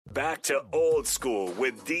Back to old school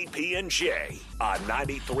with DP and J on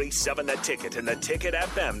 93.7 The Ticket and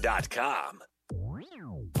theticketfm.com.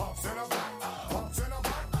 Pumps in a back, pumps in a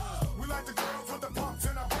back. We like the girls with the pumps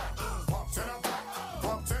in a back. Pumps in a back,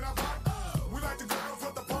 pumps in a back. We like the girls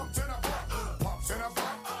with the pumps in a back. Pumps in a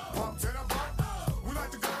back, pumps in a back. We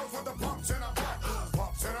like the girls with the pumps in a back.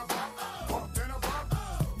 Pumps in a back, pumps in a back.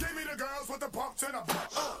 Give me the girls with the pumps in a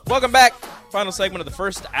back. Welcome back. Final segment of the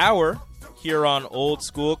first hour here on Old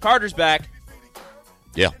School. Carter's back.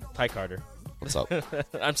 Yeah. Hi, Carter. What's up?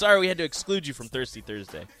 I'm sorry we had to exclude you from Thirsty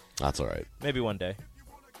Thursday. That's all right. Maybe one day.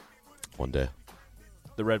 One day.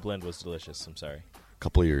 The red blend was delicious. I'm sorry.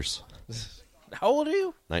 Couple of years. How old are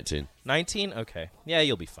you? 19. 19? Okay. Yeah,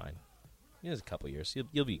 you'll be fine. It's a couple years.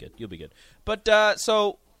 You'll be good. You'll be good. But,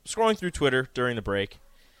 so, scrolling through Twitter during the break,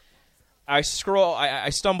 I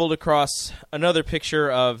stumbled across another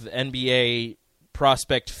picture of NBA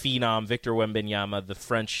prospect phenom Victor Wembanyama, the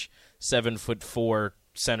French 7'4"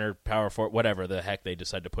 center, power forward, whatever the heck they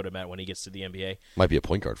decide to put him at when he gets to the NBA. Might be a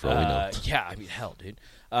point guard for all we know. Yeah, I mean, hell, dude.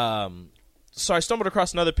 So I stumbled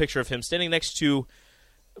across another picture of him standing next to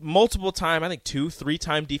multiple-time, I think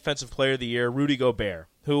 2-3-time Defensive Player of the Year, Rudy Gobert,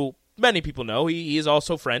 who many people know. He is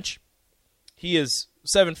also French. He is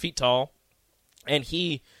 7 feet tall, and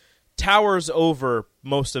he towers over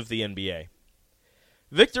most of the NBA.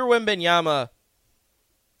 Victor Wembanyama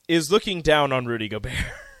is looking down on Rudy Gobert.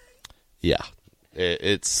 Yeah.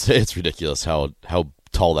 It's ridiculous how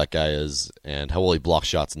tall that guy is and how well he blocks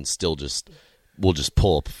shots and still will just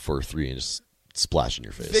pull up for a three and just splash in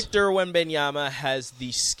your face. Victor Wembanyama has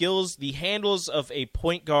the skills, the handles of a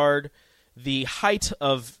point guard, the height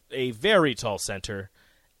of a very tall center,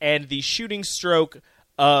 and the shooting stroke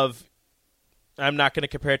of, I'm not going to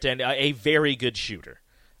compare it to a very good shooter.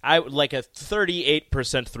 Like a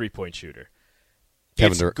 38% three-point shooter.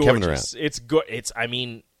 Kevin Durant. It's good. I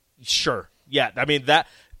mean, sure. Yeah, I mean, that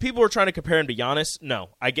people were trying to compare him to Giannis. No,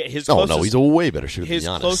 I get his closest. No, he's a way better shooter than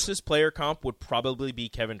Giannis. His closest player comp would probably be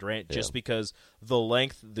Kevin Durant, just because the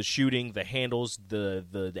length, the shooting, the handles,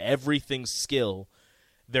 the everything skill.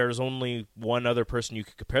 There's only one other person you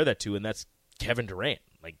could compare that to, and that's Kevin Durant.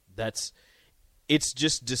 Like, it's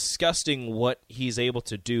just disgusting what he's able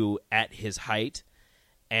to do at his height.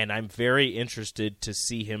 And I'm very interested to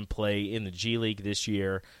see him play in the G League this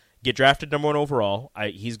year. Get drafted number 1 overall.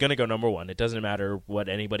 He's going to go number 1. It doesn't matter what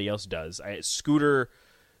anybody else does. Scooter.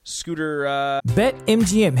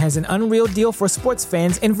 BetMGM has an unreal deal for sports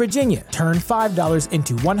fans in Virginia. Turn $5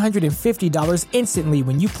 into $150 instantly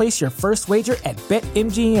when you place your first wager at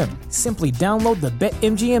BetMGM. Simply download the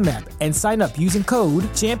BetMGM app and sign up using code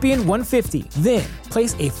Champion150. Then,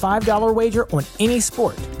 place a $5 wager on any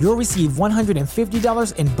sport. You'll receive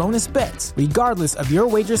 $150 in bonus bets, regardless of your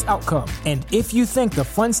wager's outcome. And if you think the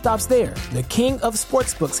fun stops there, the king of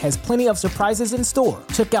sportsbooks has plenty of surprises in store.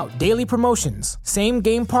 Check out daily promotions,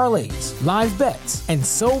 same-game parlays, live bets, and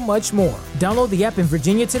so much more. Download the app in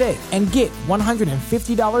Virginia today and get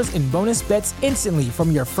 $150 in bonus bets instantly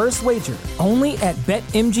from your first wager. Only at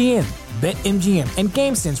BetMGM. BetMGM and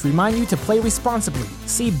GameSense remind you to play responsibly.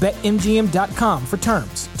 See BetMGM.com for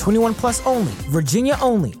terms. 21 plus only. Virginia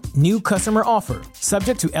only. New customer offer.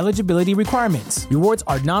 Subject to eligibility requirements. Rewards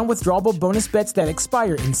are non-withdrawable bonus bets that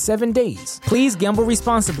expire in 7 days. Please gamble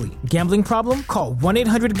responsibly. Gambling problem? Call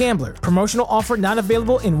 1-800-GAMBLER. Promotional offer not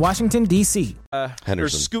available in Washington, D.C.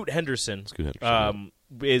 Henderson. Scoot Henderson.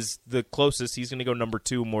 Is the closest. He's going to go number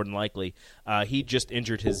 2 more than likely. He just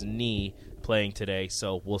injured his knee playing today,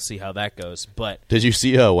 so we'll see how that goes. But did you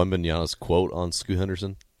see Wembanyama's quote on Scoot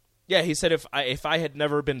Henderson? Yeah, he said if I had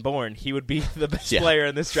never been born, he would be the best player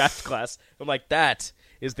in this draft class. I'm like, that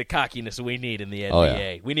is the cockiness we need in the NBA. Oh,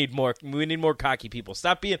 yeah. We need more cocky people.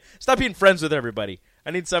 Stop being friends with everybody.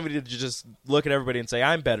 I need somebody to just look at everybody and say,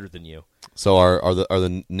 I'm better than you. So are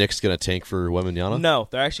the Knicks going to tank for Wembanyama? No,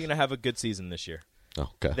 they're actually going to have a good season this year. Oh,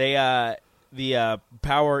 okay. They the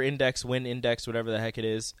power index, win index, whatever the heck it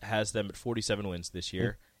is, has them at 47 wins this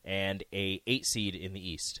year and a 8 seed in the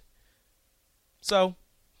East. So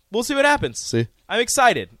we'll see what happens. See, I'm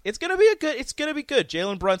excited. It's gonna be good.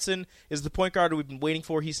 Jalen Brunson is the point guard we've been waiting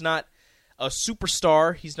for. He's not a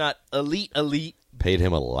superstar. He's not elite. Paid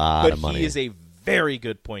him a lot of money. But he is a very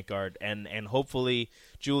good point guard, and hopefully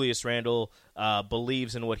Julius Randle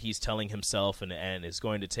believes in what he's telling himself and is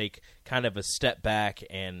going to take kind of a step back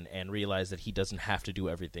and realize that he doesn't have to do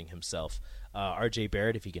everything himself. R.J.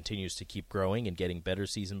 Barrett, if he continues to keep growing and getting better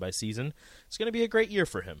season by season, it's going to be a great year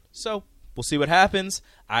for him. So we'll see what happens.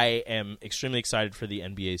 I am extremely excited for the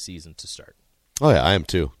NBA season to start. Oh, yeah, I am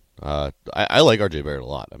too. I like R.J. Barrett a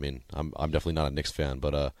lot. I mean, I'm definitely not a Knicks fan,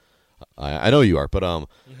 but I know you are, but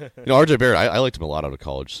RJ Barrett, I liked him a lot out of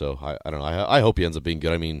college, so I don't know. I hope he ends up being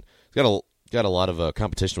good. I mean, he's got a lot of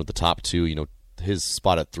competition with the top two. His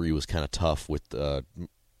spot at 3 was kind of tough with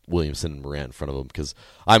Williamson and Morant in front of him, because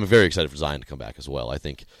I'm very excited for Zion to come back as well. I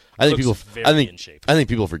think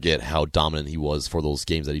people forget how dominant he was for those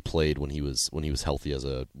games that he played when he was healthy as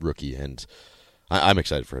a rookie, and I'm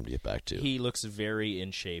excited for him to get back too. He looks very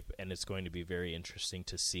in shape, and it's going to be very interesting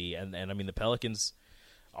to see. And I mean, the Pelicans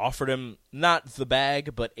offered him not the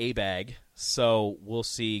bag, but a bag. So we'll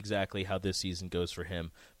see exactly how this season goes for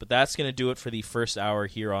him. But that's going to do it for the first hour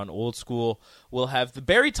here on Old School. We'll have the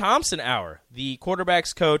Barry Thompson Hour. The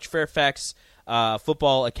quarterbacks coach, Fairfax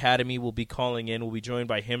Football Academy, will be calling in. We'll be joined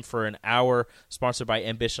by him for an hour, sponsored by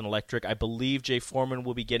Ambition Electric. I believe Jay Foreman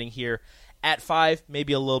will be getting here at 5,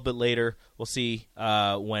 maybe a little bit later. We'll see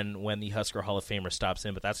when the Husker Hall of Famer stops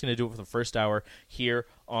in. But that's going to do it for the first hour here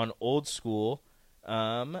on Old School.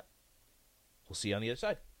 We'll see you on the other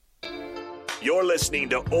side. You're listening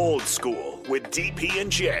to Old School with DP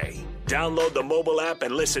and J. Download the mobile app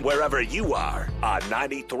and listen wherever you are on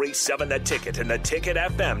 93.7 The Ticket and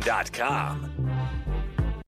theticketfm.com.